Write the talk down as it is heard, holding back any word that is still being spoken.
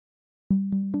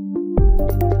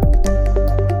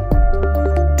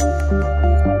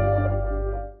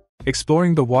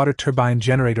Exploring the water turbine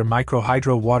generator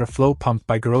micro-hydro water flow pump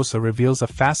by Garosa reveals a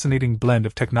fascinating blend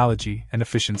of technology and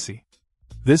efficiency.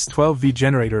 This 12V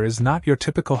generator is not your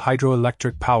typical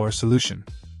hydroelectric power solution.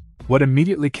 What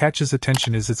immediately catches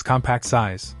attention is its compact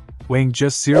size, weighing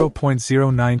just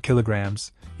 0.09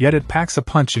 kilograms, yet it packs a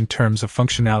punch in terms of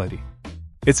functionality.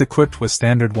 It's equipped with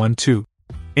standard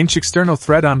 1/2-inch external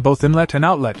thread on both inlet and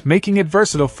outlet, making it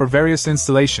versatile for various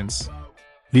installations.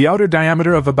 The outer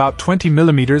diameter of about 20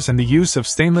 mm and the use of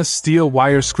stainless steel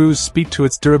wire screws speak to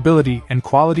its durability and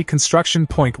quality. Construction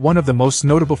point: one of the most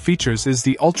notable features is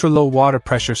the ultra-low water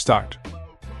pressure start.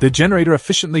 The generator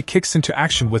efficiently kicks into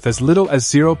action with as little as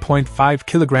 0.5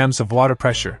 kilograms of water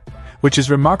pressure, which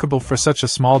is remarkable for such a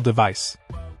small device.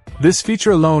 This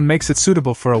feature alone makes it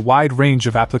suitable for a wide range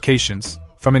of applications,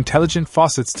 from intelligent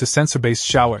faucets to sensor-based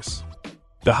showers.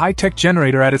 The high-tech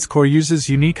generator at its core uses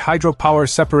unique hydropower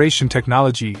separation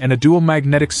technology and a dual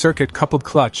magnetic circuit coupled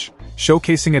clutch,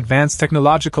 showcasing advanced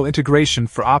technological integration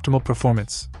for optimal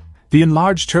performance. The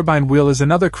enlarged turbine wheel is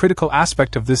another critical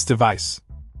aspect of this device.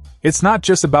 It's not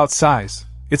just about size,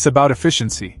 it's about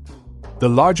efficiency. The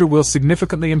larger wheel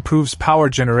significantly improves power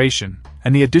generation,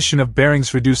 and the addition of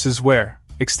bearings reduces wear,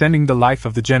 extending the life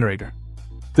of the generator.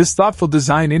 This thoughtful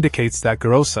design indicates that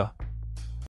Garosa.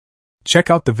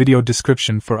 Check out the video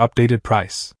description for updated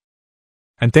price.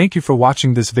 And thank you for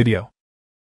watching this video.